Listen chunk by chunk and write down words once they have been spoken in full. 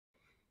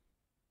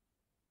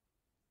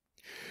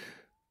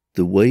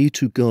The way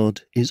to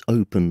God is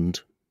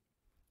opened.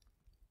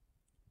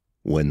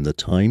 When the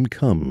time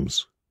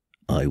comes,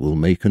 I will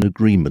make an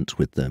agreement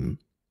with them.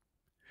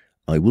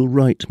 I will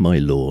write my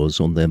laws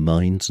on their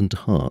minds and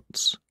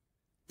hearts.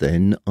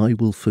 Then I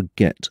will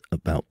forget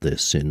about their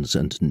sins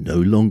and no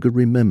longer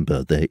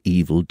remember their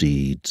evil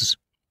deeds.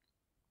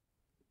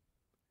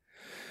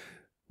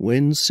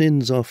 When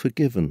sins are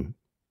forgiven,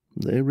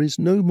 there is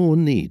no more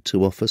need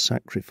to offer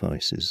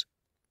sacrifices.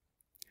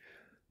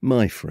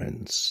 My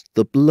friends,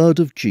 the blood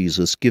of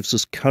Jesus gives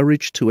us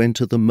courage to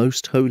enter the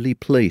most holy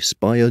place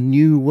by a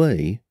new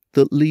way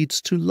that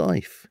leads to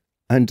life,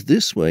 and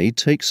this way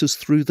takes us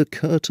through the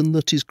curtain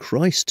that is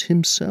Christ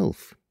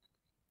himself.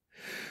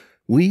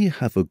 We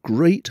have a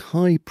great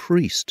high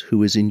priest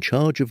who is in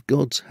charge of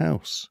God's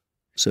house,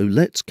 so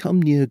let's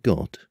come near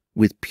God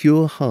with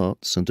pure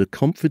hearts and a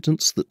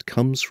confidence that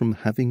comes from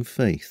having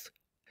faith.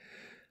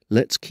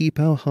 Let's keep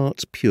our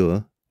hearts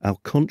pure, our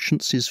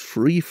consciences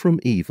free from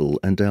evil,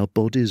 and our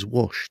bodies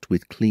washed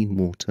with clean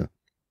water.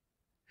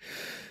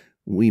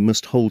 We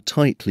must hold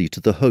tightly to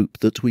the hope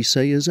that we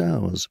say is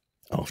ours.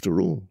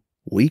 After all,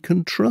 we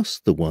can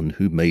trust the one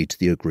who made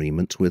the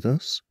agreement with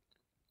us.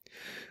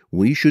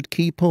 We should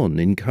keep on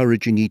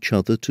encouraging each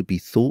other to be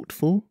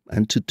thoughtful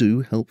and to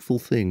do helpful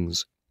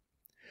things.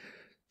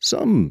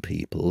 Some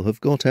people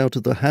have got out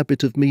of the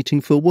habit of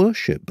meeting for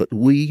worship, but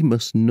we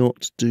must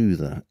not do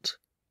that.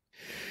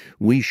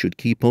 We should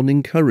keep on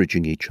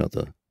encouraging each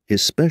other,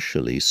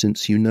 especially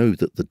since you know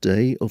that the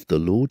day of the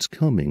Lord's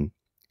coming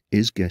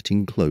is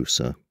getting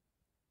closer.